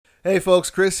Hey folks,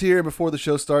 Chris here. Before the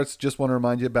show starts, just want to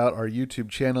remind you about our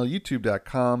YouTube channel,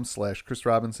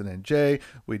 youtube.com/ChrisRobinsonNJ.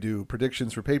 We do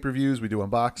predictions for pay-per-views. We do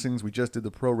unboxings. We just did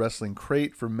the Pro Wrestling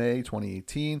Crate for May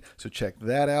 2018, so check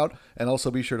that out. And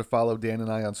also be sure to follow Dan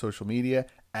and I on social media,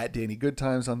 at Danny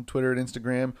Goodtimes on Twitter and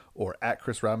Instagram, or at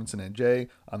Chris Robinson NJ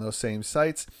on those same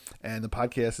sites. And the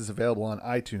podcast is available on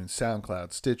iTunes,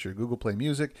 SoundCloud, Stitcher, Google Play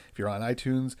Music. If you're on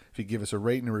iTunes, if you give us a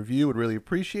rate and a review, we'd really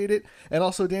appreciate it. And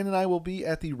also, Dan and I will be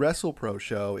at the WrestlePro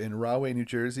show in Rahway, New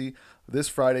Jersey this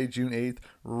Friday, June 8th.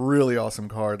 Really awesome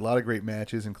card. A lot of great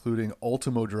matches, including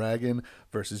Ultimo Dragon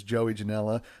versus Joey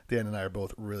Janela. Dan and I are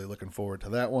both really looking forward to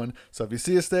that one. So if you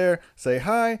see us there, say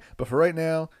hi. But for right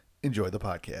now, enjoy the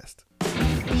podcast.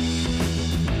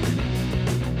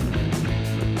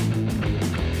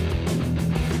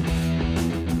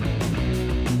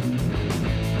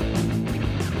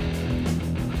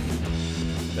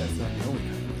 That's not the only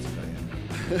kind of wizard I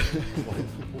am.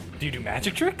 Do you do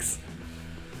magic tricks?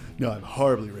 No, I'm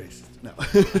horribly racist. No.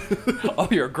 Oh,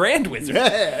 you're a grand wizard.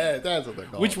 Yeah, that's what they're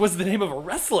called. Which was the name of a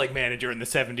wrestling manager in the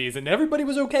 70s, and everybody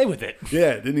was okay with it.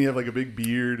 Yeah, didn't he have like a big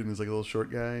beard and was like a little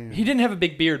short guy? He didn't have a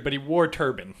big beard, but he wore a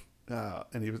turban.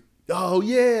 And he was, oh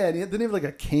yeah, and didn't he have like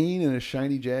a cane and a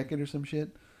shiny jacket or some shit?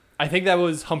 I think that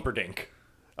was Humperdinck.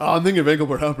 Oh, I'm thinking of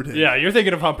Engelbert Humperdinck. Yeah, you're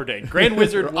thinking of Humperdinck. Grand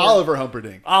Wizard. Oliver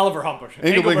Humperdinck. Oliver Humperdinck.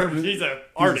 Engelbert, he's an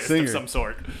artist of some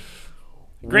sort.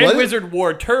 Grand Wizard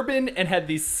wore a turban and had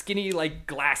these skinny, like,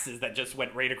 glasses that just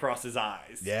went right across his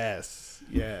eyes. Yes.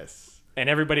 And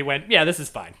everybody went, yeah, this is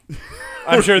fine.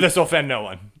 I'm sure this will offend no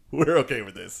one. We're okay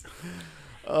with this.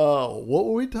 Oh, what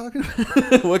were we talking about?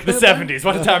 The 70s.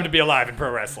 What a time to be alive in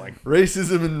pro wrestling.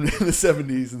 Racism in the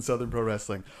 70s in Southern pro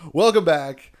wrestling. Welcome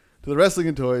back to the Wrestling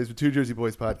and Toys with Two Jersey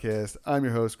Boys podcast. I'm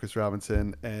your host, Chris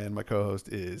Robinson, and my co-host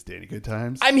is Danny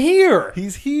Goodtimes. I'm here.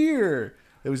 He's here.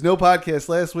 There was no podcast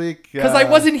last week. Because I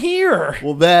wasn't here.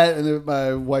 Well, that, and then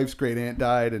my wife's great aunt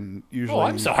died, and usually... Oh,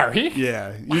 I'm sorry.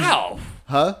 Yeah. Wow.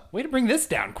 Huh? Way to bring this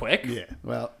down quick. Yeah.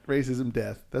 Well, racism,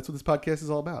 death. That's what this podcast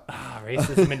is all about.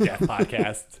 Racism and death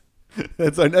podcast.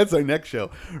 That's our next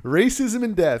show. Racism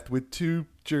and death with two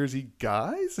Jersey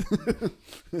guys.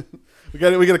 we got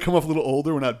to come off a little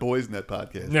older. We're not boys in that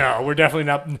podcast. No, we're definitely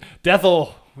not. Death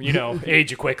will,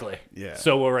 age you quickly. Yeah.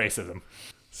 So will racism.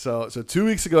 So 2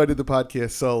 weeks ago I did the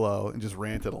podcast solo and just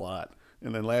ranted a lot.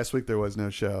 And then last week there was no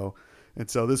show. And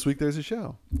so this week there's a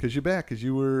show because you're back because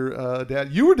you were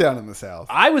you were down in the South.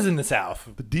 I was in the South.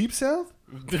 The deep South?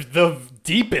 The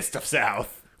deepest of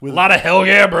South. With a lot of hell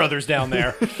yeah brothers down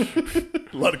there. A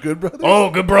lot of good brothers? Oh,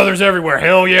 good brothers everywhere.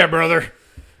 Hell yeah, brother.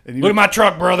 And Look at my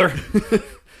truck, brother.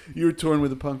 You were touring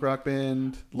with a punk rock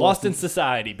band. Lost in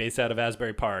Society, based out of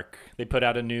Asbury Park. They put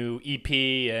out a new EP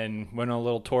and went on a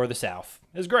little tour of the South.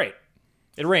 It was great.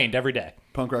 It rained every day.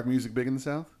 Punk rock music big in the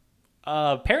South?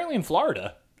 Apparently in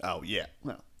Florida. Oh, yeah.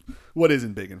 Well, what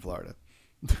isn't big in Florida?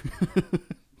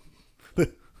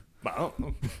 Well,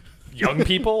 young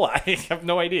people? I have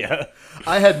no idea.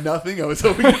 I had nothing. I was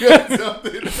hoping you had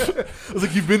something. I was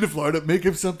like, you've been to Florida. Make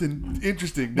up something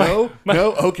interesting. No?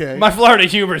 No? Okay. My Florida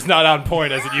humor is not on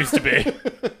point as it used to be.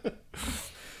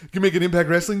 You can make an Impact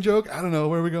Wrestling joke? I don't know.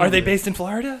 Where are we going? Are they based in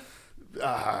Florida?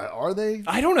 Are they?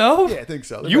 I don't know. Yeah, I think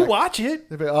so. You watch it.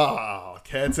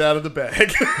 Cat's out of the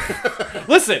bag.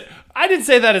 Listen, I didn't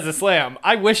say that as a slam.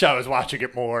 I wish I was watching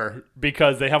it more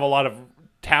because they have a lot of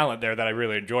talent there that I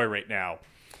really enjoy right now.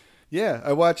 Yeah,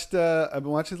 I've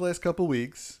been watching the last couple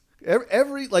weeks.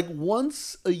 Every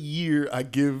once a year, I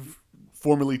give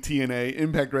formerly TNA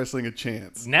Impact Wrestling a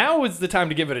chance. Now is the time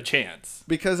to give it a chance.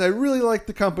 Because I really liked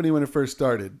the company when it first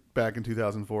started back in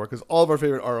 2004 because all of our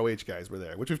favorite ROH guys were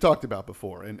there, which we've talked about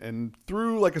before. And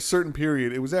through a certain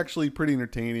period, it was actually pretty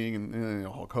entertaining. And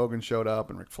Hulk Hogan showed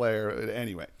up and Ric Flair.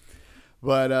 Anyway.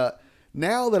 But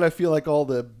now that I feel like all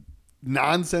the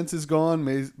nonsense is gone,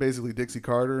 basically Dixie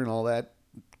Carter and all that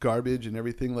garbage and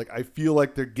everything, I feel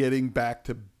like they're getting back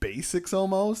to basics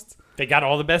almost. They got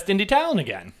all the best indie talent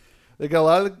again. They got a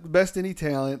lot of the best indie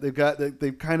talent.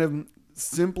 They've kind of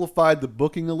simplified the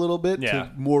booking a little bit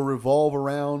to more revolve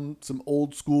around some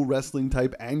old school wrestling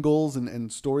type angles and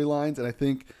storylines. And I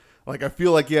think, I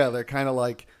feel like, they're kind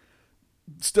of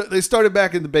they started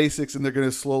back in the basics and they're going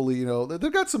to slowly,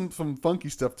 they've got some funky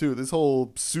stuff too. This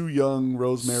whole Sue Young,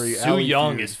 Rosemary Sue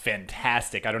Young is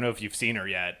fantastic. I don't know if you've seen her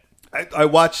yet. I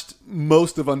watched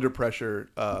most of Under Pressure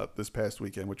this past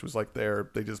weekend, which was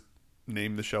they just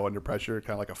named the show Under Pressure,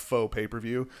 kind of like a faux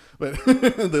pay-per-view, but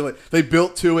they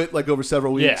built to it over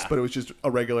several weeks, but it was just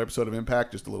a regular episode of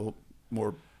Impact, just a little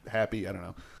more happy. I don't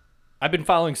know. I've been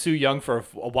following Sue Young for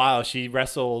a while. She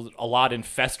wrestled a lot in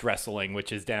Fest Wrestling,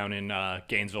 which is down in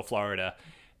Gainesville, Florida.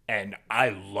 And I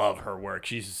love her work.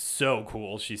 She's so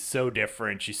cool. She's so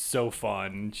different. She's so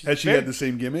fun. Has she had the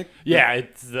same gimmick? Yeah,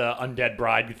 it's the Undead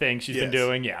Bride thing she's been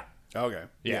doing. Yeah. Okay.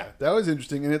 Yeah. That was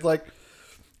interesting. And it's like,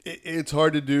 it's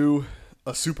hard to do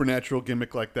a supernatural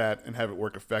gimmick like that and have it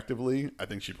work effectively. I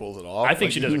think she pulls it off. I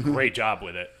think she does a great job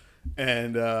with it.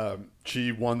 And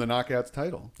she won the Knockouts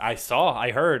title.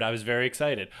 I heard. I was very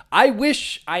excited. I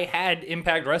wish I had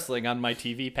Impact Wrestling on my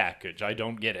TV package. I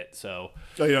don't get it, so.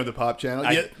 Oh, you know, the Pop channel?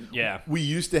 Yeah. We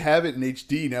used to have it in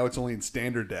HD. Now it's only in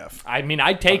standard def. I mean,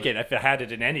 I'd take it if it had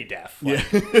it in any def.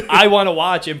 Like, I want to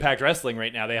watch Impact Wrestling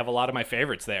right now. They have a lot of my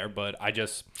favorites there, but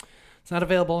it's not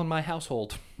available in my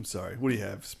household. I'm sorry. What do you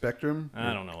have? Spectrum?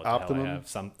 I don't know what Optimum? the hell I have.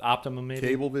 Some Optimum, maybe?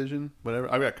 Cablevision?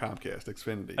 Whatever. I've got Comcast,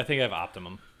 Xfinity. I think I have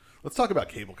Optimum. Let's talk about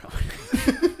cable companies.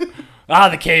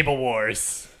 The Cable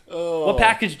Wars. Oh. What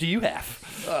package do you have?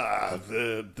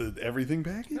 The everything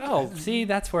package? Oh, see,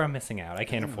 that's where I'm missing out. I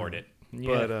can't afford it.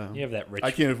 You have that rich.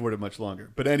 I can't afford it much longer.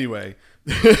 But anyway,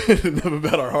 enough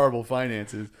about our horrible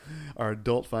finances, our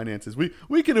adult finances.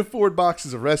 We can afford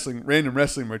boxes of random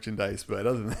wrestling merchandise, but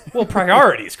other than that. Well,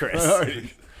 priorities, Chris.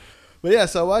 Priorities. But yeah,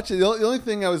 so I watched it. The only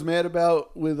thing I was mad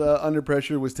about with Under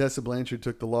Pressure was Tessa Blanchard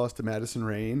took the loss to Madison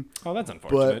Rayne. Oh, that's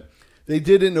unfortunate. But they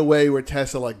did it in a way where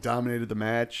Tessa like dominated the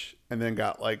match and then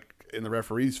got like in the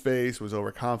referee's face, was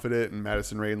overconfident, and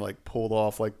Madison Rayne like pulled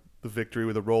off like the victory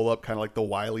with a roll up, kind of like the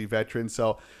wily veteran.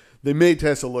 So they made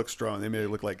Tessa look strong. They made her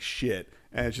look like shit,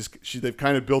 and it's just they've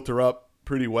kind of built her up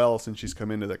pretty well since she's come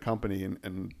into the company.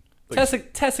 And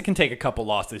like, Tessa can take a couple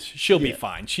losses. She'll be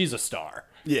fine. She's a star.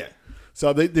 Yeah.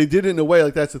 So they did it in a way,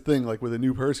 like that's the thing, like with a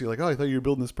new person, you're like, oh, I thought you were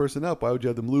building this person up. Why would you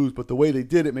have them lose? But the way they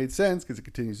did it made sense because it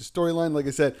continues the storyline. Like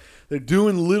I said, they're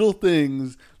doing little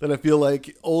things that I feel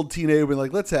like old TNA would be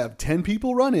like, let's have 10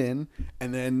 people run in,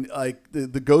 and then like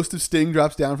the ghost of Sting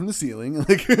drops down from the ceiling.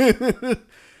 Like,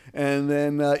 and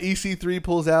then EC3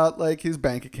 pulls out like his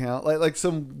bank account, like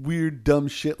some weird dumb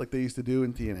shit like they used to do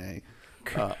in TNA.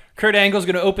 Kurt Angle's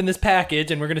going to open this package,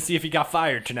 and we're going to see if he got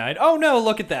fired tonight. Oh, no,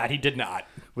 look at that. He did not.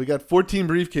 We got 14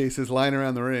 briefcases lying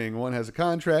around the ring. One has a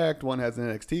contract. One has an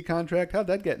NXT contract. How'd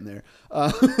that get in there?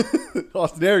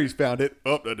 Austin Aries found it.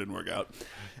 Oh, that didn't work out.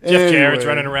 Jeff Jarrett's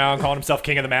running around calling himself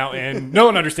King of the Mountain. No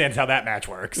one understands how that match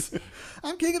works.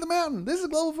 I'm King of the Mountain. This is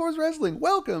Global Force Wrestling.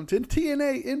 Welcome to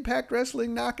TNA Impact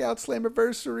Wrestling Knockout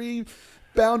Slammiversary.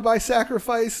 Bound by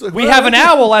Sacrifice. We have an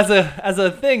owl as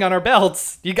a thing on our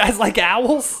belts. You guys like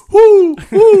owls? Woo!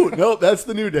 Woo! Nope, that's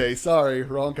the New Day. Sorry,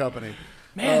 wrong company.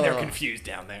 Man, they're confused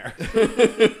down there.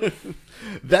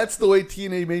 That's the way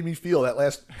TNA made me feel that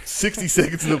last 60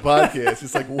 seconds of the podcast.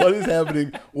 It's like, what is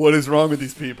happening? What is wrong with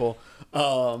these people?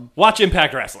 Watch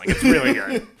Impact Wrestling. It's really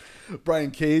good.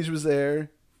 Brian Cage was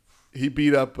there. He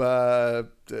beat up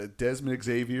Desmond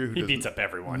Xavier. He beats up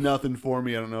everyone. Nothing for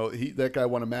me. I don't know. That guy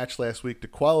won a match last week to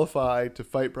qualify to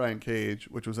fight Brian Cage,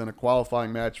 which was in a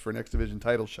qualifying match for an X Division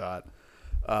title shot.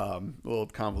 A little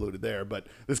convoluted there, but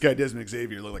this guy Desmond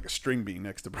Xavier looked like a string bean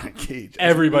next to Brian Cage.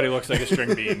 Everybody looks like a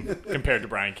string bean compared to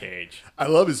Brian Cage. I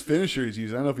love his finisher he's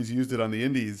used. I don't know if he's used it on the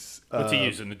indies. What's he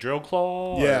using? The drill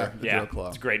claw? Yeah, drill claw.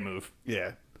 It's a great move.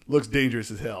 Yeah. Looks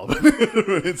dangerous as hell, but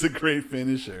it's a great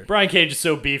finisher. Brian Cage is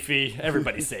so beefy.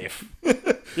 Everybody's safe.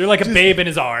 You're like a babe in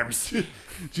his arms.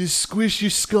 Just squish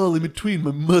your skull in between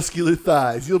my muscular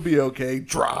thighs. You'll be okay.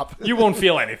 Drop. You won't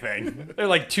feel anything. They're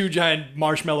like two giant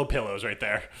marshmallow pillows right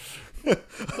there. I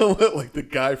want like the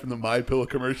guy from the My Pillow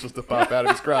commercials to pop out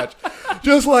of his crotch.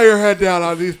 Just lay your head down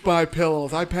on these My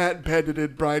Pillows. I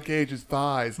patented Brian Cage's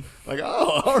thighs. Like,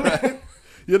 oh, all right.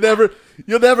 You'll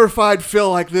never find Phil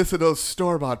like this in those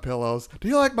store-bought pillows. Do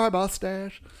you like my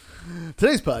mustache?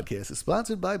 Today's podcast is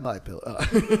sponsored by My Pillow.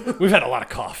 We've had a lot of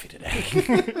coffee today.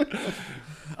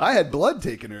 I had blood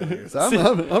taken earlier, so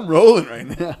I'm rolling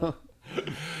right now.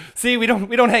 See, we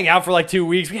don't hang out for like 2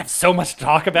 weeks. We have so much to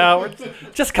talk about. We're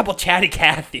just a couple chatty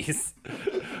Cathys.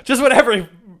 Just whatever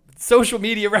social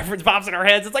media reference pops in our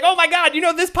heads. It's like, oh my God, you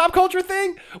know this pop culture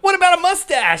thing? What about a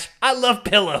mustache? I love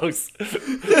pillows.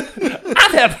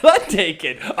 I've had blood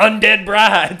taken. Undead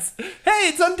brides. Hey,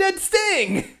 it's Undead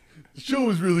Sting. The show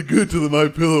was really good till the My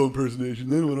Pillow impersonation.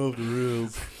 Then it went off the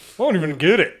rails. I don't even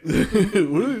get it.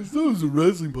 This was a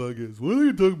wrestling podcast. What are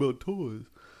you talking about toys?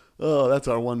 Oh, that's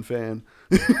our one fan.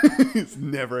 He's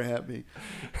never happy.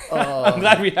 I'm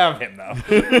glad we have him, though.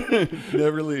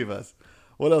 Never leave us.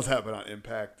 What else happened on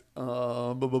Impact?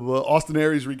 Austin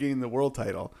Aries regained the world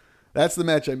title. That's the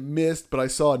match I missed, but I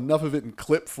saw enough of it in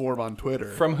clip form on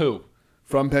Twitter. From who?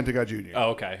 From Pentagon Jr. Oh,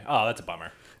 okay. Oh, that's a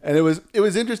bummer. And it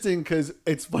was interesting because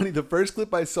it's funny. The first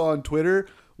clip I saw on Twitter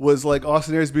was like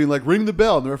Austin Aries being like, ring the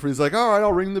bell. And the referee's like, all right,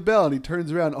 I'll ring the bell. And he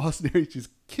turns around. Austin Aries just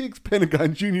kicks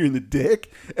Pentagon Jr. in the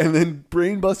dick and then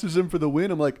brainbusters him for the win.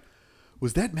 I'm like,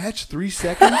 was that match 3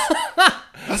 seconds? I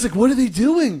was like, what are they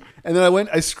doing? And then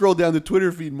I scrolled down the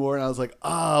Twitter feed more, and I was like,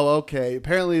 oh, okay.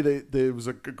 Apparently, it was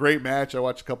a great match. I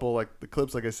watched a couple like the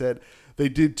clips. Like I said, they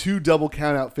did 2 double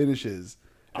countout finishes,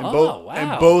 and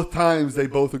both times they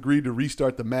both agreed to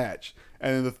restart the match.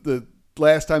 And the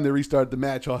last time they restarted the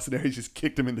match, Austin Aries just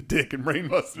kicked him in the dick and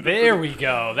brainbusted him. There we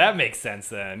go. That makes sense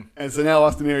then. And so now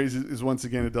Austin Aries is once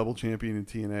again a double champion in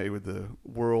TNA with the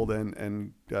World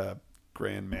and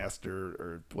Grand Master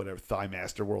or whatever, Thigh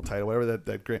Master World title, whatever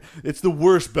that grand. It's the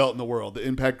worst belt in the world. The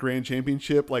Impact Grand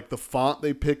Championship, like the font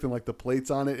they picked and like the plates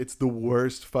on it, it's the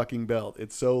worst fucking belt.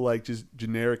 It's so like just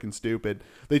generic and stupid.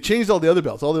 They changed all the other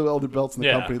belts. All the other belts in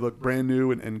the company look brand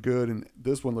new and good, and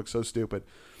this one looks so stupid.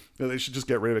 They should just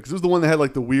get rid of it because it was the one that had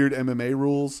like the weird MMA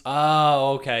rules.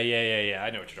 Oh, okay, yeah. I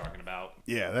know what you're talking about.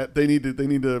 Yeah, that they need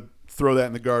to throw that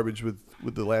in the garbage with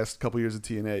the last couple years of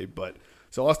TNA, but.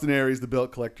 So Austin Aries, the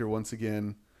belt collector, once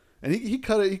again, and he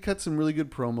cut some really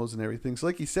good promos and everything. So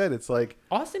like he said, it's like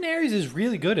Austin Aries is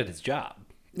really good at his job.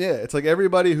 Yeah, it's like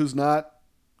everybody who's not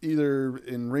either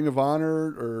in Ring of Honor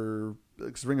or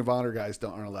because Ring of Honor guys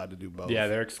aren't allowed to do both. Yeah,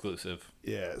 they're exclusive.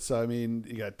 Yeah, so I mean,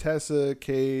 you got Tessa,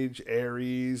 Cage,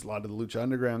 Aries, a lot of the Lucha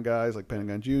Underground guys like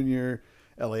Pentagon Jr.,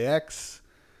 LAX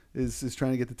is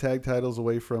trying to get the tag titles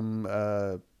away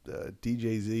from.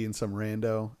 DJZ and some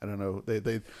rando. I don't know.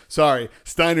 They sorry,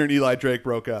 Steiner and Eli Drake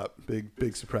broke up.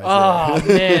 Big surprise. Oh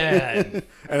man!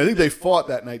 And I think they fought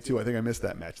that night too. I think I missed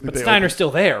that match. But Steiner's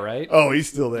still there, right? Oh, he's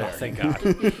still there. Oh, thank God.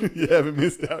 You haven't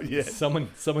missed out yet. Someone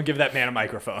give that man a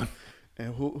microphone.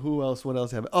 And who else? What else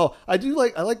happened? Oh, I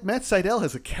like Matt Sydal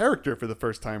as a character for the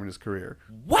first time in his career.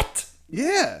 What?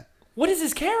 Yeah. What is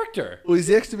his character? Well, he's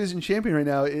the X Division champion right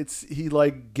now. He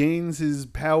like gains his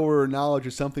power or knowledge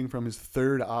or something from his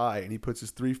third eye, and he puts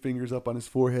his 3 fingers up on his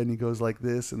forehead and he goes like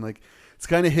this, and like it's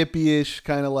kind of hippie-ish,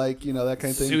 kind of like that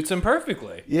kind of thing. Suits him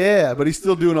perfectly. Yeah, but he's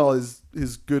still doing all his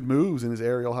good moves and his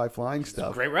aerial high flying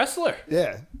stuff. Great wrestler.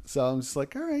 Yeah, so I'm just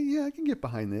like, all right, yeah, I can get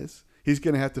behind this. He's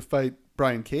gonna have to fight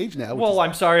Brian Cage now. Well,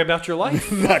 I'm sorry about your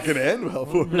life. Not gonna end well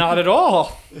for him. Not at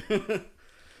all.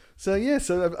 So yeah,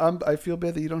 I feel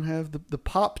bad that you don't have the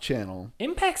Pop channel.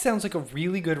 Impact sounds like a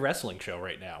really good wrestling show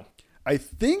right now. I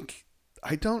think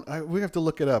we have to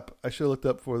look it up. I should have looked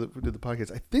up before we did the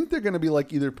podcast. I think they're going to be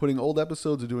like either putting old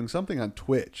episodes or doing something on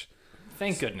Twitch.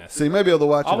 Thank goodness. So you might be able to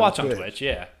watch. I'll watch on Twitch.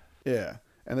 Yeah. Yeah,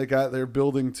 and they're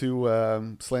building to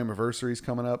Slammiversary's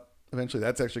coming up. Eventually,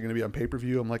 that's actually going to be on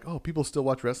pay-per-view. I'm like, oh, people still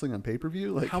watch wrestling on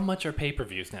pay-per-view? Like, how much are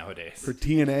pay-per-views nowadays? For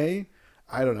TNA?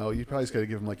 I don't know. You probably just got to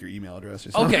give them like your email address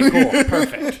or something. Okay, cool.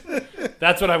 Perfect.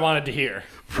 That's what I wanted to hear.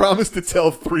 Promise to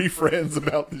tell 3 friends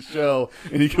about the show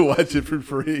and you can watch it for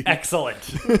free.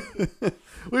 Excellent.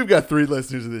 We've got 3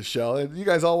 listeners of this show. And you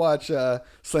guys all watch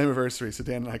Slammiversary, so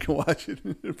Dan and I can watch it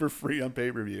for free on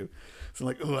pay-per-view. So I'm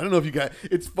like, oh, I don't know if you guys...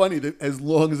 It's funny that as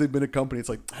long as they've been a company, it's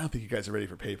like, I don't think you guys are ready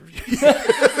for pay-per-view.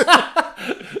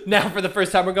 Now for the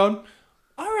first time we're going,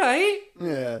 all right.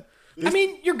 Yeah. I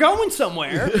mean, you're going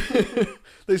somewhere.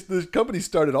 The company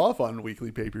started off on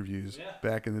weekly pay-per-views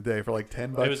back in the day for like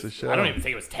 $10 a show. I don't even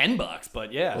think it was $10,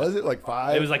 but yeah. Was it like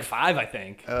 5? It was like 5, I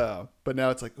think. Oh, but now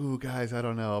it's like, ooh, guys, I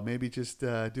don't know. Maybe just do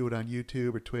it on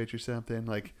YouTube or Twitch or something.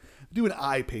 Like, do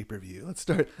an pay-per-view. Let's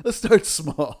start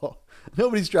small.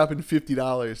 Nobody's dropping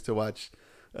 $50 to watch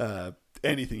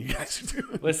anything you guys are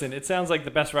doing. Listen, it sounds like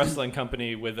the best wrestling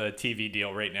company with a TV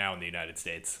deal right now in the United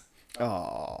States.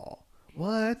 Oh.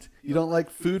 What? You don't like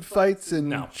food fights and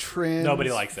trans?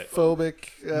 Nobody likes it.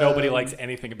 Phobic. Nobody likes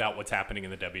anything about what's happening in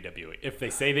the WWE. If they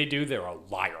say they do, they're a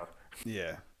liar.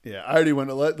 Yeah. I already went.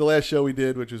 The last show we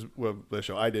did, the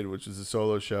show I did, which was a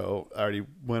solo show, I already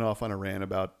went off on a rant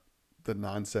about the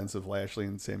nonsense of Lashley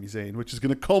and Sami Zayn, which is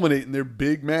going to culminate in their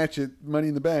big match at Money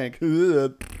in the Bank.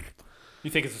 You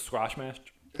think it's a squash match?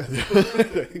 I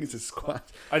think it's a squash.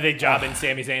 Are they jobbing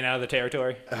Sami Zayn out of the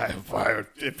territory?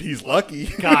 If he's lucky.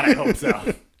 God, I hope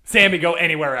so. Sammy, go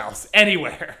anywhere else.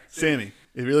 Anywhere. Sammy,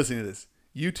 if you're listening to this,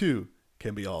 you too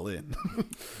can be all in.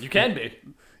 You can be.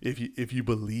 If you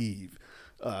believe.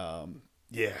 I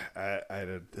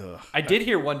did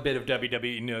hear one bit of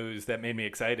WWE news that made me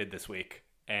excited this week.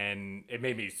 And it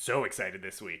made me so excited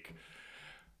this week.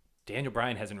 Daniel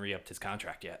Bryan hasn't re-upped his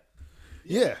contract yet.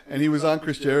 Yeah, and he was on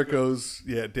Chris Jericho's.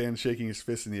 Yeah, Dan shaking his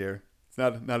fist in the air. It's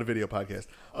not a video podcast.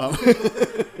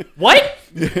 What?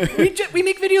 We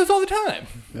make videos all the time.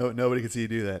 No, nobody can see you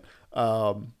do that.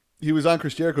 He was on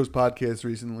Chris Jericho's podcast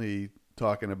recently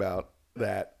talking about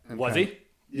that. Was he?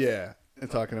 Yeah,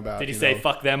 talking about. Did he say,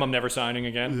 "Fuck them, I'm never signing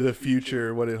again"? The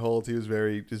future, what it holds. He was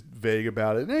very just vague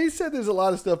about it. And he said there's a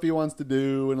lot of stuff he wants to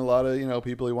do and a lot of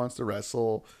people he wants to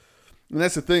wrestle. And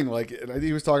that's the thing. Like, I think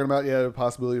he was talking about the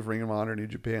possibility of Ring of Honor, New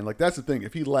Japan. Like, that's the thing.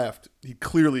 If he left, he'd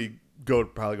clearly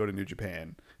probably go to New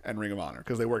Japan and Ring of Honor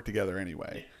because they work together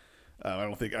anyway. I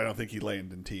don't think he'd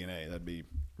land in TNA. That'd be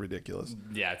ridiculous.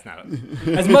 Yeah, it's not.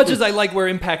 As much as I like where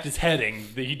Impact is heading,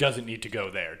 he doesn't need to go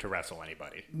there to wrestle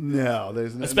anybody. No,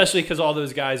 there's no, especially because all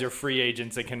those guys are free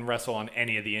agents that can wrestle on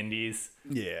any of the indies.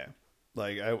 Yeah,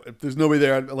 like if there's nobody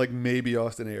there, I'd like maybe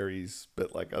Austin Aries,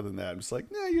 but like other than that, I'm just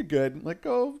like, nah, you're good. Like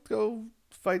go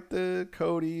fight the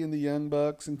Cody and the Young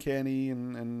Bucks and Kenny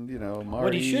and Marty.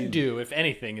 What he should do, if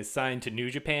anything, is sign to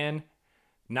New Japan,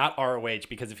 not ROH,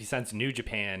 because if he signs to New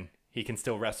Japan, he can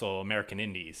still wrestle American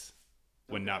Indies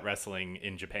when not wrestling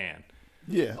in Japan.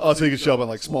 Yeah. Oh, so he could show up on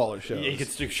like smaller shows. He could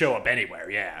still show up anywhere.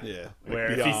 Yeah. Yeah. Like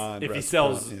where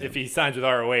if he signs with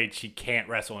ROH, he can't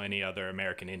wrestle any other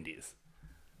American Indies.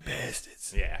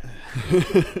 Bastards. Yeah.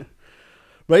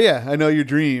 But yeah, I know your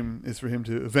dream is for him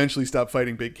to eventually stop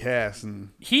fighting Big Cass, and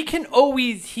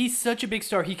he's such a big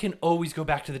star. He can always go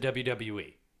back to the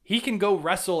WWE. He can go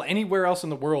wrestle anywhere else in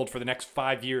the world for the next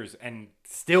 5 years and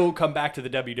still come back to the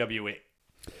WWE.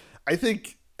 I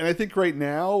think right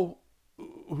now,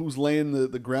 who's laying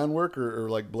the groundwork or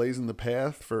like blazing the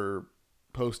path for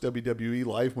post WWE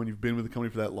life when you've been with the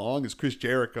company for that long is Chris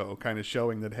Jericho, kind of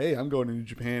showing that, hey, I'm going to New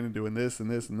Japan and doing this and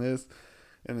this and this,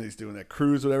 and then he's doing that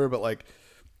cruise or whatever. But like,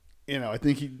 I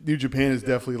think New Japan is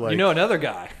definitely like, another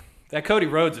guy. That Cody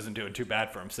Rhodes isn't doing too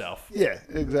bad for himself. Yeah,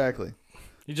 exactly.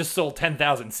 He just sold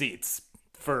 10,000 seats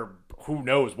for who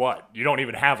knows what. You don't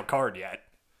even have a card yet.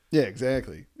 Yeah,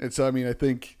 exactly. And so, I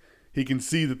think he can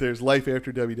see that there's life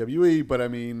after WWE, but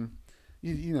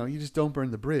you just don't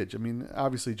burn the bridge.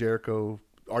 Obviously Jericho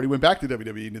already went back to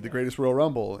WWE and did the Greatest Royal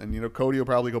Rumble, and Cody will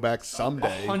probably go back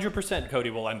someday. 100% Cody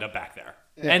will end up back there.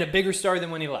 Yeah. And a bigger star than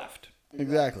when he left.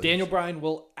 Exactly. Daniel Bryan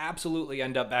will absolutely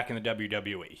end up back in the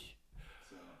WWE.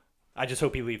 I just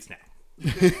hope he leaves now.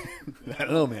 I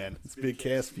don't know, man. It's a big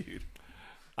Cass feud.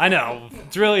 I know.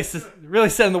 It's really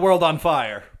setting the world on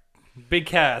fire. Big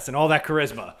Cass and all that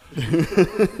charisma.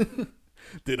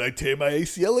 Did I tear my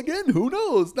ACL again? Who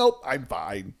knows? Nope, I'm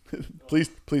fine. Please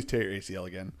tear your ACL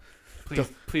again.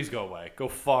 Please go away. Go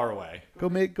far away. Go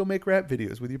make rap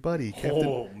videos with your buddy,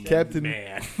 Captain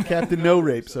man. Captain No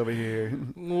Rapes over here.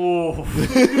 No,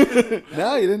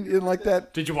 you didn't like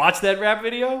that. Did you watch that rap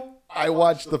video? I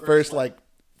watched the first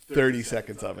 30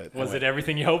 seconds of it. Was it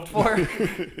everything you hoped for?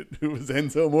 It was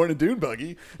Enzo More in a dune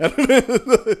buggy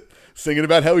singing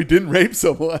about how he didn't rape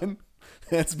someone.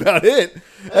 That's about it.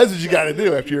 That's what you got to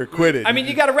do after you're acquitted.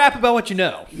 You got to rap about what you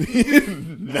know.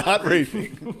 Not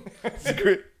raping.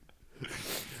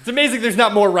 It's amazing there's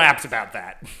not more raps about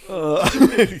that.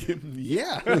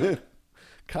 Yeah.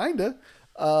 Kinda.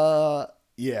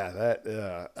 Yeah,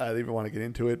 I don't even want to get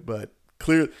into it, but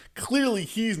clearly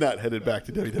he's not headed back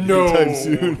to WWE anytime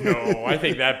soon. No, I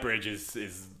think that bridge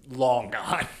is long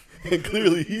gone. And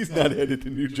clearly he's not headed to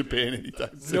New Japan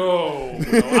anytime soon. No.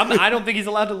 I don't think he's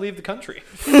allowed to leave the country.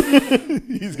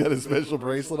 He's got a special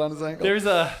bracelet on his ankle. There's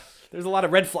a lot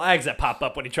of red flags that pop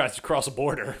up when he tries to cross a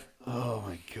border. Oh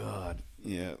my God.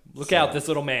 Yeah. Look out, this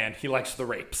little man. He likes the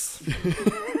rapes.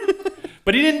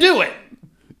 But he didn't do it.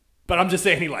 But I'm just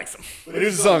saying he likes them. But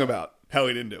here's a song about how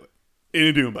he didn't do it. In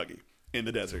a dune buggy. In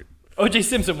the desert. O.J.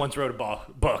 Simpson once wrote a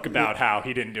book about how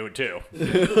he didn't do it too.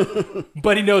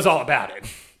 But he knows all about it.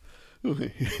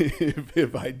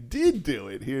 If I did do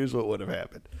it, here's what would have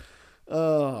happened.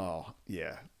 Oh,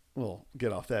 yeah. We'll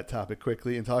get off that topic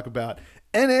quickly and talk about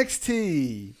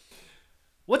NXT.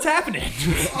 What's happening?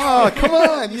 Oh, come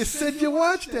on. You said you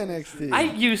watched NXT. I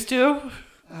used to.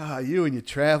 You and your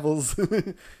travels.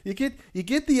 You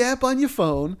get the app on your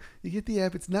phone. You get the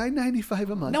app. It's $9.95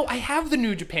 a month. No, I have the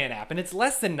New Japan app, and it's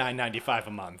less than $9.95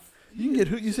 a month. You can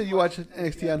get. You said you watch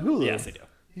NXT on Hulu. Yes, I do.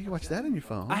 You can watch that on your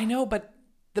phone. I know, but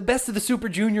the Best of the Super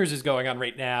Juniors is going on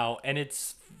right now, and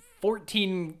it's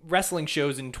 14 wrestling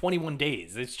shows in 21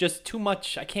 days. It's just too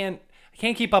much. I can't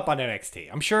keep up on NXT.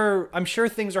 I'm sure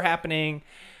things are happening.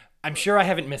 I'm sure I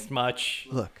haven't missed much.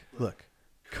 Look.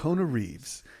 Kona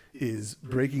Reeves is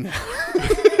breaking out.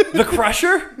 The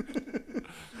Crusher?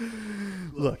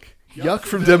 Look, Yuck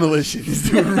from Demolition. He's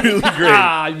doing really great.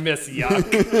 I miss Yuck.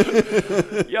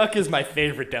 Yuck is my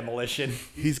favorite Demolition.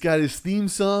 He's got his theme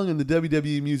song on the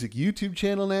WWE Music YouTube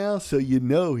channel now, so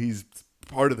he's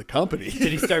part of the company.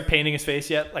 Did he start painting his face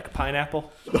yet, like a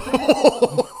pineapple?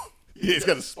 Yeah, he's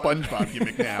got a SpongeBob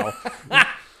gimmick now.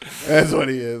 That's what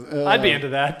he is. I'd be into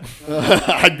that.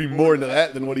 I'd be more into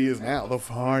that than what he is now. The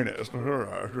finest.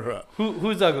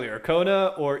 Who's uglier,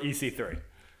 Kona or EC3?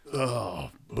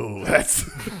 Oh, boo. That's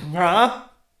Huh?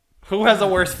 Who has a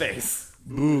worse face?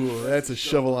 boo. That's a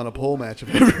shovel on a pole match.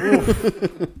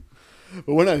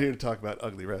 But we're not here to talk about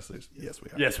ugly wrestlers. Yes, we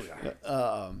are. Yes, we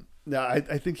are. No,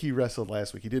 I think he wrestled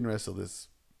last week. He didn't wrestle this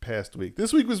past week.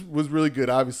 This week was really good.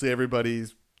 Obviously,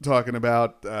 everybody's talking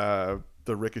about the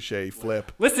Ricochet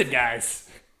flip. Listen, guys.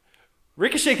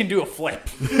 Ricochet can do a flip.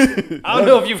 I don't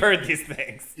know if you've heard these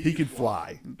things. He can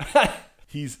fly.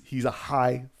 He's a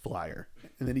high flyer,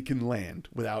 and then he can land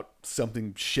without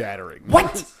something shattering.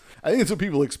 What? I think it's what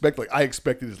people expect. Like, I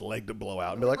expected his leg to blow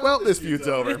out and be like, well, this feud's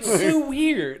over. It's so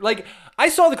weird. Like, I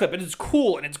saw the clip, and it's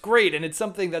cool, and it's great, and it's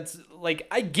something that's, like,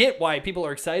 I get why people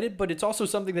are excited, but it's also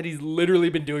something that he's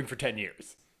literally been doing for 10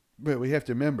 years. But we have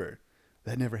to remember,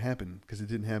 that never happened because it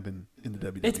didn't happen in the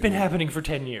WWE. It's been happening for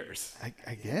 10 years.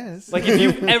 I guess. Like, if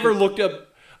you've ever looked up,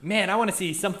 man, I want to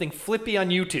see something flippy on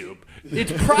YouTube,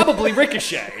 it's probably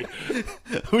Ricochet.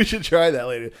 We should try that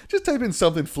later. Just type in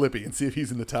something flippy and see if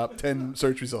he's in the top 10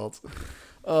 search results.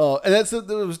 And that's what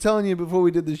I was telling you before we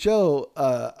did the show.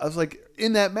 I was like,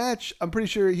 in that match, I'm pretty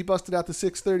sure he busted out the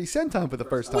 630 senton for the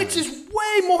first time. Which is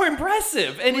way more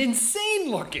impressive and insane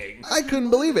looking. I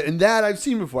couldn't believe it. And that I've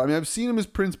seen before. I mean, I've seen him as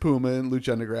Prince Puma in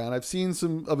Lucha Underground. I've seen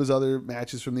some of his other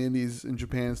matches from the Indies in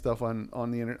Japan and stuff on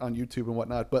YouTube and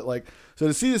whatnot. But like, so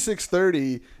to see the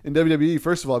 630 in WWE,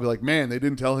 first of all, I'd be like, man, they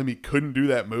didn't tell him he couldn't do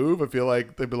that move. I feel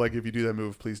like they'd be like, if you do that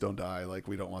move, please don't die. Like,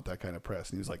 we don't want that kind of press.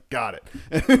 And he was like, got it.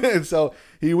 And so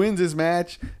he wins his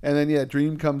match. And then, yeah,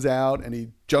 Dream comes out and he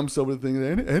jumps over the thing.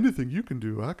 Anything you can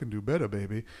do, I can do better,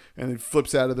 baby. And then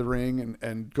flips out of the ring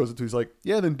and goes into, he's like,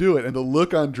 yeah, then do it. And the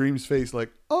look on Dream's face,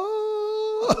 like,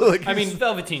 oh. Like, I mean,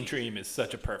 Velveteen Dream is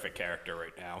such a perfect character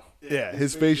right now. Yeah,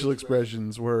 his facial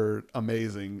expressions were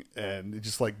amazing. And it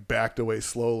just like backed away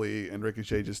slowly. And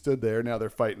Ricochet just stood there. Now they're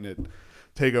fighting it.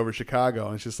 TakeOver Chicago,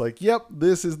 and it's just like, yep,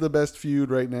 this is the best feud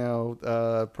right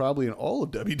now, probably in all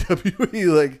of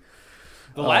WWE. Like,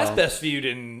 the last best feud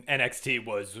in NXT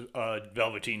was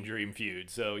Velveteen Dream feud,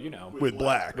 so you know, with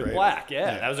Black, with right? Black,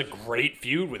 yeah, that was a great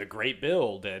feud with a great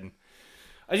build, and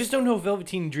I just don't know if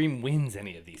Velveteen Dream wins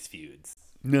any of these feuds.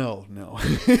 No,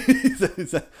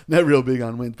 he's not real big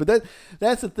on wins, but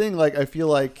that's the thing. Like, I feel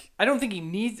like I don't think he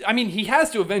needs. I mean, he has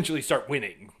to eventually start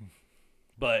winning.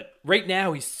 But right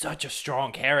now, he's such a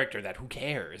strong character that who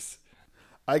cares?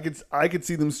 I could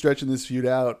see them stretching this feud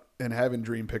out and having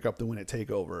Dream pick up the win at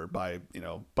TakeOver by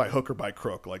hook or by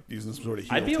crook, like using some sort of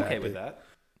heel I'd be okay tactic. with that.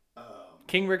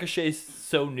 King Ricochet's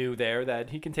so new there that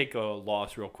he can take a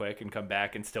loss real quick and come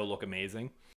back and still look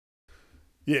amazing.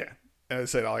 Yeah, and I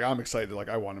said, like, I'm excited. Like,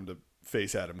 I want him to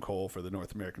face Adam Cole for the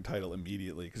North American title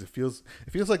immediately because it feels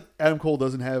like Adam Cole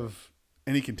doesn't have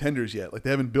any contenders yet. Like,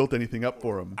 they haven't built anything up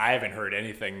for him. I haven't heard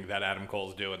anything that Adam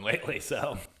Cole's doing lately,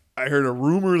 so. I heard a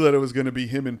rumor that it was going to be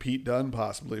him and Pete Dunne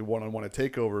possibly one-on-one at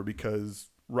TakeOver because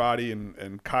Roddy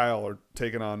and Kyle are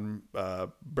taking on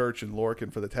Birch and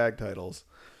Lorcan for the tag titles.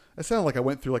 That sounded like I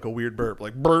went through like a weird burp,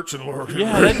 like Birch and Lorcan.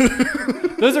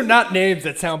 Yeah, those are not names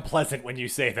that sound pleasant when you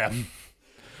say them.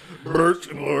 Birch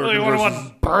and Lorcan. Oh, you want to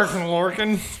watch Birch and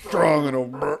Lorcan? Strong and a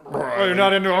Oh, you're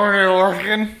not into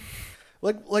Lorcan?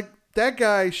 Like that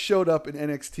guy showed up in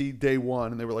NXT day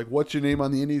one, and they were like, "What's your name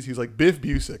on the Indies?" He was like, "Biff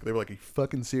Busick." They were like, "Are you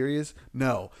fucking serious?"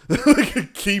 No,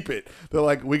 keep it. They're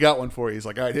like, "We got one for you." He's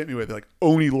like, "All right, hit me with it." They're like,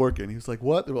 "Oni Lorcan." He was like,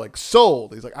 "What?" They were like,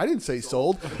 "Sold." He's like, "I didn't say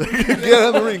sold." Get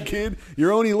out of the ring, kid.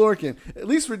 You're Oni Lorcan. At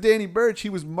least for Danny Burch, he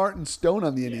was Martin Stone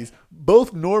on the Indies.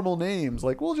 Both normal names.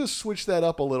 Like, we'll just switch that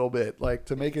up a little bit, like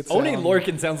to make it sound... Oni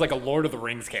Lorcan sounds like a Lord of the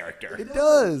Rings character. It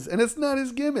does, and it's not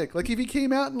his gimmick. Like, if he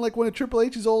came out in like one of Triple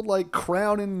H's old like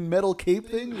crown and metal cape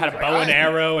thing, had a bow and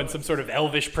arrow and some sort of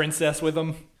elvish princess with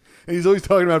him. And he's always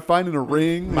talking about finding a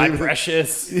ring. My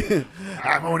precious. Yeah.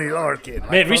 I'm Oni Lorcan.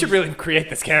 Man, we should really create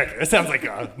this character. This sounds like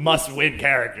a must-win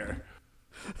character.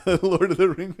 Lord of the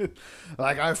Ring.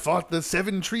 Like, I fought the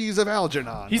 7 trees of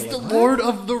Algernon. He's the Lord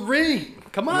of the Ring.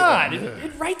 Come on.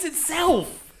 It writes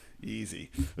itself. Easy.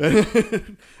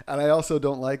 And I also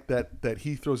don't like that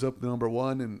he throws up the number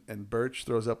 1 and Birch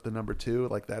throws up the number 2.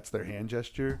 Like, that's their hand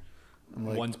gesture. I'm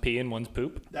like, one's pee and one's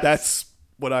poop. That's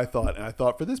what I thought. And I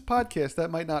thought, for this podcast, that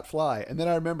might not fly. And then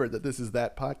I remembered that this is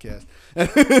that podcast.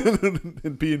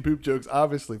 And pee and poop jokes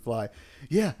obviously fly.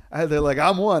 Yeah. They're like,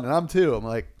 I'm 1 and I'm 2. I'm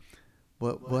like,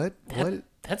 What?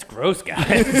 That's gross,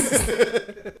 guys.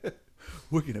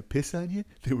 We're going to piss on you,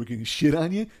 then we're going to shit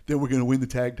on you, then we're going to win the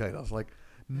tag titles. Like,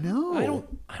 no.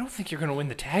 I don't think you're going to win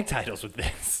the tag titles with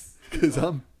this. Because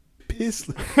I'm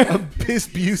Piss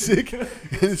Busick, and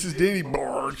this is Danny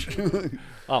Barge.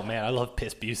 Oh, man, I love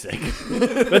Piss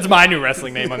Busick. That's my new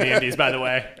wrestling name on the Indies, by the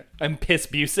way. I'm Piss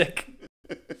Busick.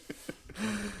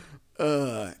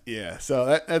 Yeah,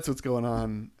 so that's what's going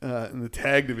on in the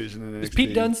tag division in NXT. Is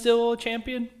Pete Dunne still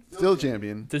champion? Still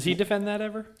champion. Does he defend that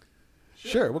ever?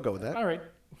 Sure, we'll go with that. All right.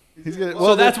 He's gonna,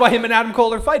 So that's why him and Adam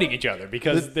Cole are fighting each other,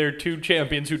 because they're two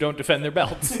champions who don't defend their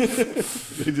belts.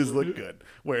 They just look good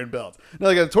wearing belts. No,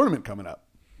 they got a tournament coming up.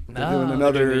 They're doing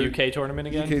another the UK tournament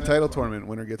again? UK title tournament.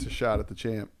 Winner gets a shot at the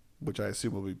champ, which I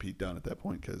assume will be Pete Dunne at that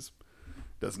point because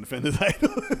doesn't defend the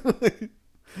title.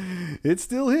 It's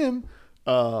still him.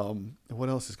 What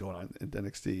else is going on in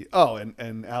NXT? Oh, and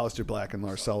Aleister Black and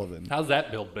Lars Sullivan. How's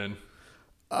that build been?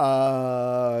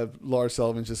 Lars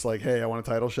Sullivan's just like, hey, I want a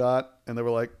title shot. And they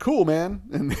were like, cool, man.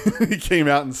 And he came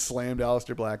out and slammed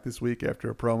Aleister Black this week after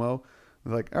a promo.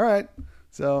 They're like, all right.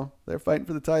 So they're fighting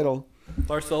for the title.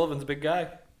 Lars Sullivan's a big guy.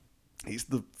 He's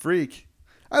the freak.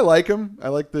 I like him. I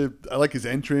like his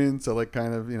entrance. I like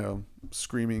kind of,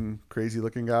 screaming, crazy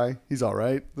looking guy. He's all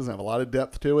right. Doesn't have a lot of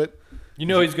depth to it. You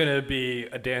know he's going to be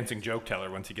a dancing joke teller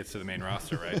once he gets to the main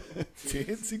roster, right?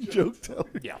 Dancing joke teller?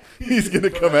 Yeah. He's going to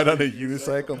come out on a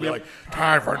unicycle and be like,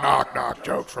 time for knock-knock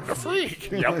jokes from the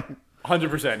freak. Yep.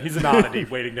 100%. He's an oddity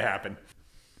waiting to happen.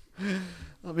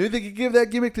 Well, maybe they could give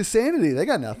that gimmick to Sanity. They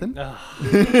got nothing.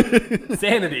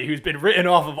 Sanity, who's been written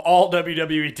off of all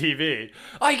WWE TV.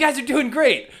 Oh, you guys are doing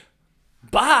great.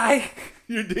 Bye.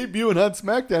 You're debuting on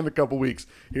SmackDown in a couple weeks.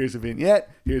 Here's a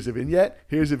vignette. Here's a vignette.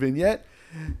 Here's a vignette.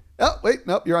 Oh, wait.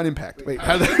 Nope. You're on Impact. Wait.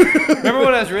 Remember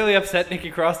when I was really upset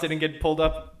Nikki Cross didn't get pulled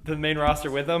up to the main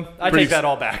roster with them? I take that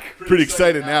all back. Pretty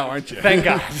excited now, aren't you? Thank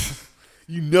God.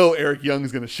 You know Eric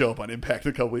Young's going to show up on Impact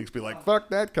in a couple weeks, be like, fuck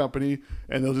that company.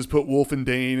 And they'll just put Wolf and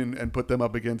Dane and put them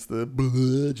up against the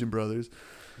Bludgeon Brothers.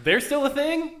 They're still a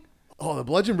thing? Oh, the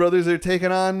Bludgeon Brothers are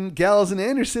taking on Gallows and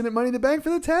Anderson at Money in the Bank for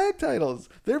the tag titles.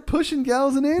 They're pushing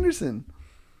Gallows and Anderson.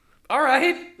 All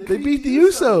right. They beat the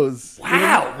Usos.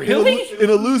 Wow, really? In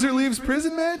a loser leaves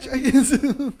prison match, I guess.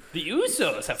 The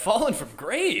Usos have fallen from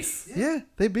grace. Yeah,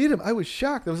 they beat him. I was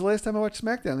shocked. That was the last time I watched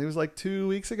SmackDown. It was like 2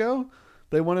 weeks ago.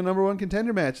 They won a number one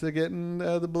contender match. They're getting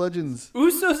the Bludgeons.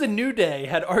 Usos and New Day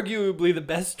had arguably the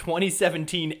best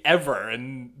 2017 ever,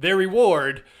 and their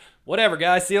reward, whatever,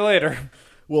 guys, see you later.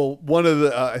 Well, one of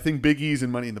the, I think Big E's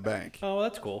in Money in the Bank. Oh,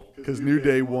 that's cool. Because New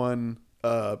Day won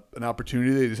an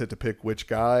opportunity. They just had to pick which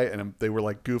guy, and they were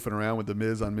like goofing around with The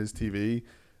Miz on Miz TV.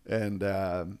 And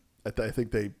I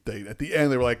think they at the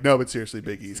end, they were like, no, but seriously,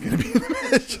 Big E's going to be in the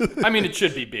match. I mean, it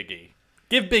should be Big E.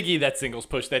 Give Big E that singles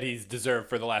push that he's deserved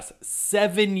for the last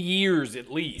 7 years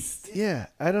at least. Yeah,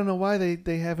 I don't know why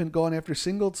they haven't gone after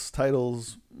singles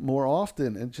titles more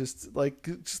often, and just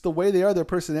the way they are, their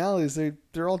personalities,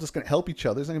 they're all just going to help each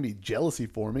other. There's not going to be jealousy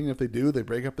forming. If they do, they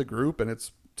break up the group, and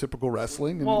it's typical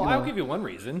wrestling. And, well, I'll give you one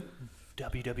reason.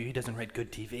 WWE doesn't write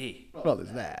good TV. Well,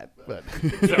 there's that, but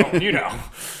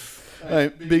so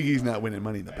Big E's not winning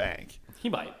Money in the Bank. He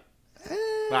might.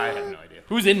 I have no idea.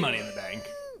 Who's in Money in the Bank?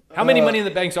 How many Money in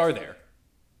the Banks are there?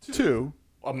 2.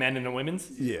 A men and a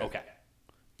women's? Yeah. Okay.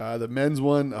 The men's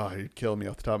one, you're killing me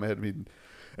off the top of my head. I mean,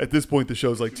 at this point, the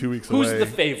show's like 2 weeks away. Who's the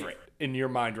favorite in your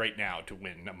mind right now to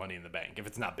win Money in the Bank if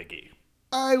it's not Big E?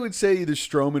 I would say either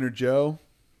Strowman or Joe.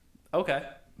 Okay.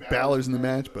 Balor's in the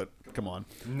match, but come on.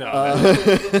 No,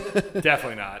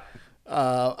 definitely not.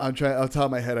 I'm trying, off the top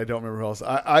of my head, I don't remember who else.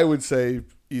 I would say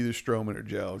either Strowman or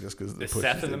Joe, just because of the Is pushes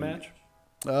Seth in the match?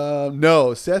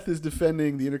 No, Seth is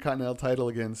defending the Intercontinental title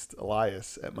against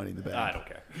Elias at Money in the Bank. I don't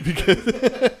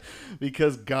care.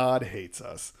 Because God hates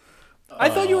us. I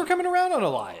thought you were coming around on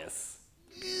Elias.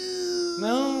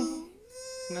 No,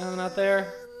 not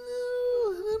there.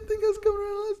 I don't think I was coming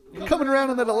around. I'm coming around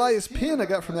on that Elias pin I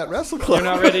got from that Wrestle Club.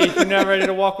 You're not ready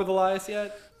to walk with Elias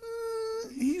yet?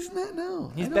 He's not.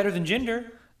 No, he's better than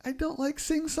Jinder. I don't like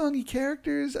sing-songy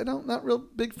characters. Not real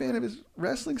big fan of his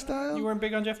wrestling style. You weren't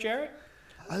big on Jeff Jarrett?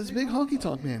 I was a big honky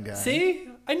tonk man guy. See,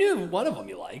 I knew one of them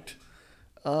you liked.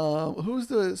 Who's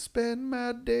the Spend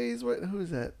My Days? Who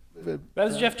is that? That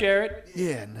was Jeff Jarrett.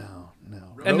 Yeah, no.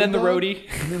 And then the roadie.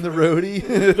 And then the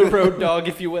roadie. The road dog,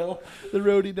 if you will. The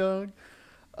roadie dog.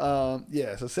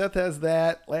 Yeah, so Seth has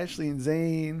that. Lashley and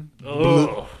Zayn.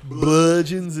 Oh.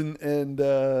 Bludgeons and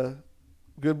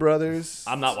Good Brothers.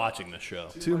 I'm not watching this show.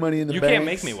 2 Money in the Bank. You can't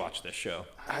make me watch this show.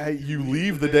 You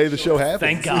leave the day the show happens.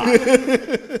 Thank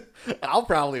God. I'll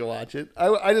probably watch it.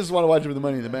 I just want to watch it with the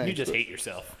Money in the Bank. You just hate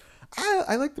yourself.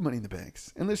 I like the Money in the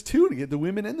Banks. And there's 2 to get, the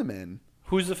women and the men.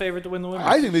 Who's the favorite to win the women?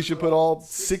 I think they should put all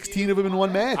 16 of them in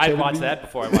one match. I'd watch that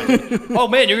before I watch it. Oh,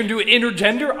 man, you're going to do it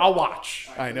intergender? I'll watch.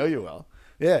 I know you will.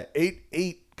 Yeah,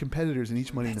 8 competitors in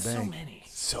each Money in the so Bank. many.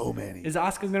 So many. Is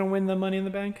Asuka going to win the Money in the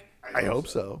Bank? I hope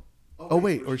so. Oh,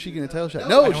 wait. Or is she getting a title shot?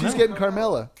 No, she's getting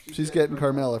Carmella. She's getting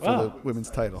Carmella for the women's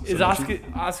title. Is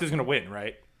Asuka's going to win,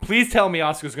 right? Please tell me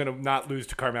Asuka's going to not lose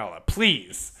to Carmella.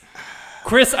 Please.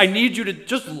 Chris, I need you to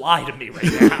just lie to me right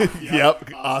now. Yep.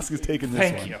 Asuka's taking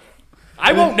this one. Thank you.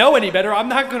 I won't know any better. I'm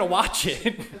not going to watch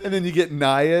it. And then you get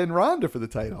Nia and Ronda for the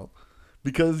title.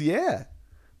 Because, yeah,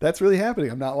 that's really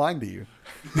happening. I'm not lying to you.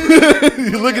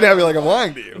 You're looking at me like I'm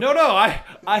lying to you. No,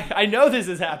 I know this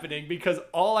is happening because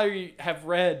all I have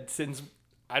read since,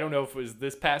 I don't know if it was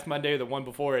this past Monday or the one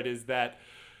before it, is that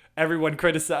everyone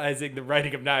criticizing the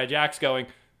writing of Nia Jax going,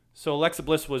 so Alexa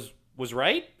Bliss was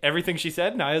right? Everything she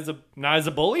said? Nia's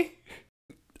a bully?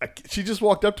 She just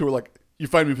walked up to her like, you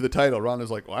find me for the title.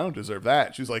 Ronda's like, well, I don't deserve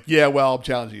that. She's like, yeah, well, I'm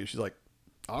challenging you. She's like,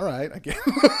 all right, I guess.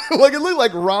 Like, it looked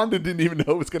like Ronda didn't even know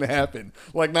what was going to happen.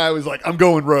 Like, Nia was like, I'm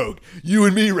going rogue. You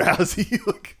and me, Rousey.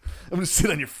 Like, I'm going to sit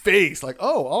on your face. Like,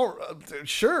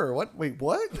 sure. What? Wait,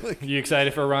 what? Like, You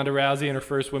excited for Ronda Rousey and her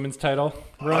first women's title?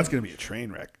 it's going to be a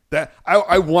train wreck. That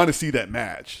I want to see that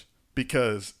match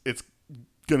because it's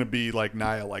going to be like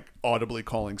Nia, like, audibly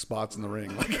calling spots in the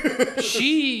ring. Like,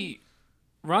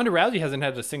 Ronda Rousey hasn't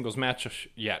had a singles match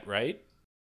yet, right?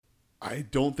 I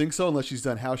don't think so, unless she's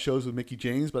done house shows with Mickie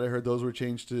James, but I heard those were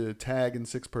changed to tag and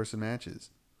 6-person matches.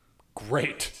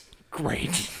 Great.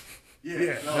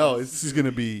 Yeah. No, this is going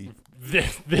to be...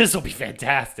 This will be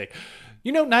fantastic.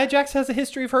 You know, Nia Jax has a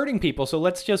history of hurting people, so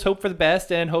let's just hope for the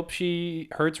best and hope she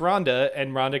hurts Ronda,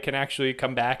 and Ronda can actually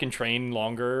come back and train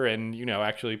longer and,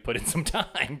 actually put in some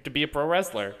time to be a pro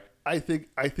wrestler. I think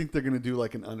they're going to do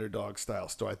like an underdog style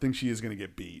story. I think she is going to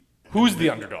get beat. Who's the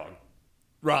underdog?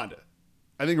 Ronda.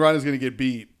 I think Ronda's going to get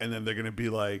beat, and then they're going to be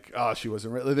like, oh, she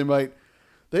wasn't ready.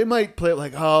 They might play it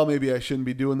like, oh, maybe I shouldn't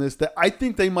be doing this. I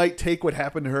think they might take what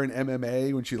happened to her in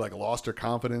MMA when she like lost her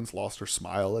confidence, lost her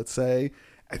smile, let's say.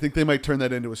 I think they might turn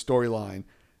that into a storyline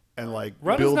and like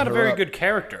Ronda's build not a her very up. good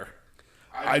character.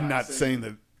 I'm not saying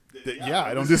that. Yeah,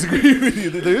 I don't disagree with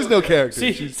you. There is no character.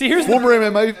 See, here's former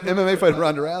MMA fighter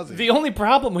Ronda Rousey. The only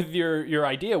problem with your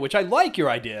idea, which I like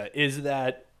your idea, is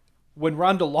that when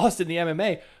Ronda lost in the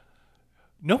MMA,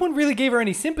 no one really gave her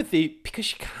any sympathy because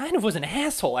she kind of was an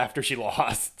asshole after she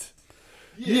lost.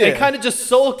 Yeah. It kind of just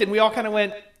sulked, and we all kind of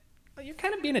went, oh, you're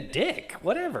kind of being a dick.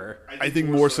 Whatever. I think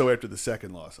more so after the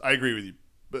second loss. I agree with you,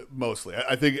 but mostly.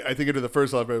 I think after the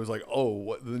first loss, everybody was like, oh,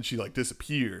 what? Then she like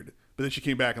disappeared. But then she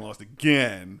came back and lost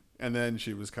again. And then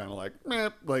she was kind of like,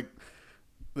 meh, like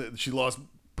she lost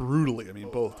brutally. I mean,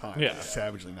 both times. Yeah.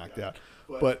 Savagely knocked out.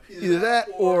 But either that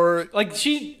or... Like,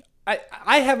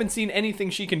 I haven't seen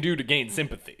anything she can do to gain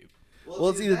sympathy. Well,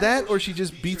 it's either that or she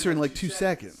just beats her in like 2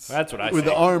 seconds. That's what I With say.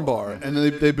 the arm bar. And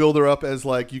then they build her up as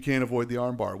like, you can't avoid the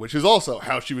arm bar, which is also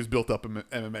how she was built up in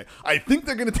MMA. I think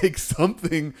they're going to take some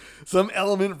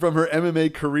element from her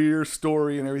MMA career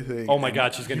story and everything. Oh my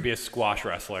God, she's going to be a squash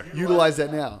wrestler. Utilize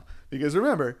that now. Because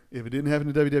remember, if it didn't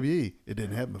happen to WWE, it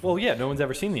didn't happen before. Well, yeah, no one's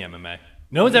ever seen the MMA.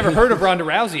 No one's ever heard of Ronda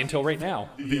Rousey until right now.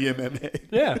 The MMA.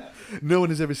 Yeah. No one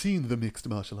has ever seen the mixed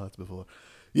martial arts before.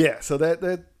 Yeah, so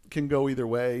that can go either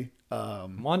way.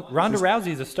 Ronda Rousey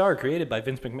is a star created by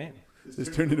Vince McMahon.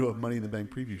 This turned into a Money in the Bank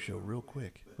preview show real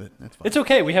quick, but that's fine. It's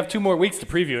okay. We have 2 more weeks to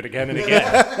preview it again and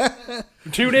again.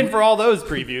 Tune in for all those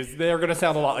previews. They're going to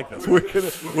sound a lot like this.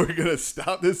 We're gonna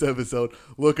stop this episode,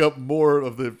 look up more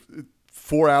of the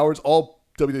 4 hours. All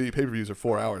WWE pay-per-views are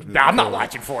 4 hours. Nah, I'm not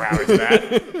watching 4 hours of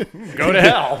that. Go to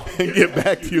hell. And get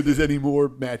back to you if there's any more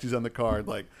matches on the card.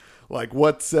 Like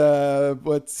what's I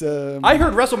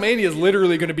heard WrestleMania is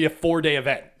literally going to be a 4-day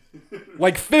event.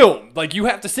 Like filmed. Like you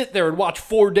have to sit there and watch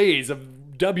 4 days of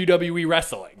WWE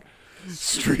wrestling.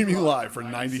 streaming live for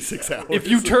 96 hours. If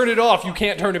you turn it off, you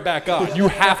can't turn it back on. You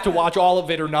have to watch all of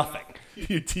it or nothing.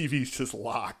 Your TV's just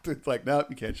locked. It's like, nope,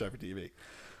 you can't shop for TV.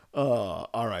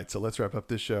 All right, so let's wrap up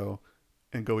this show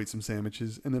and go eat some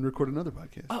sandwiches and then record another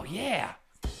podcast. Oh, yeah.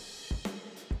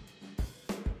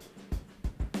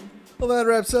 Well, that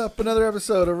wraps up another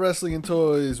episode of Wrestling and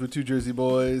Toys with Two Jersey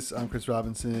Boys. I'm Chris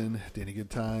Robinson. Danny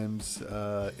Goodtimes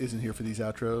isn't here for these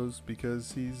outros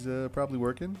because he's probably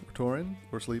working, or touring,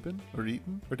 or sleeping, or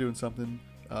eating, or doing something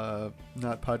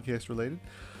not podcast related.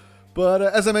 But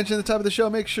as I mentioned at the top of the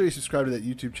show, make sure you subscribe to that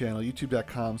YouTube channel,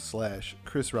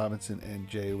 youtube.com/Chris Robinson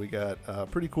NJ. We got a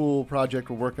pretty cool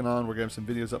project we're working on. We're going to have some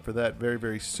videos up for that very,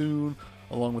 very soon,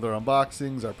 along with our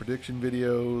unboxings, our prediction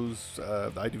videos.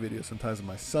 I do videos sometimes with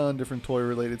my son, different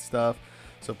toy-related stuff.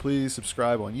 So please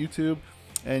subscribe on YouTube.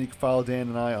 And you can follow Dan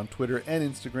and I on Twitter and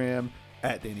Instagram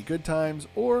at Danny Goodtimes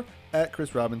or at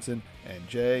Chris Robinson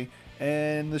NJ.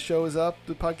 And the show is up.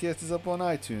 The podcast is up on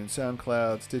iTunes,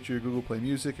 SoundCloud, Stitcher, Google Play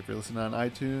Music. If you're listening on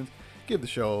iTunes, give the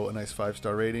show a nice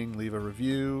 5-star rating. Leave a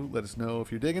review. Let us know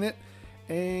if you're digging it.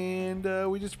 And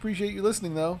we just appreciate you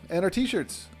listening, though. And our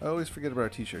t-shirts. I always forget about our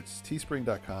t-shirts.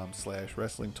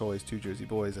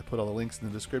 teespring.com/WrestlingToys2JerseyBoys. I put all the links in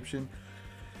the description.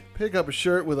 Pick up a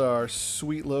shirt with our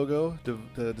sweet logo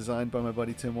designed by my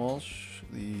buddy Tim Walsh,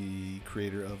 the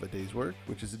creator of A Day's Work,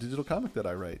 which is a digital comic that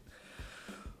I write.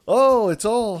 Oh, it's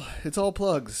all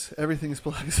plugs. Everything is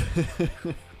plugs.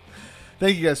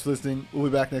 Thank you guys for listening. We'll be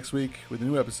back next week with a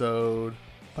new episode.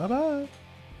 Bye-bye.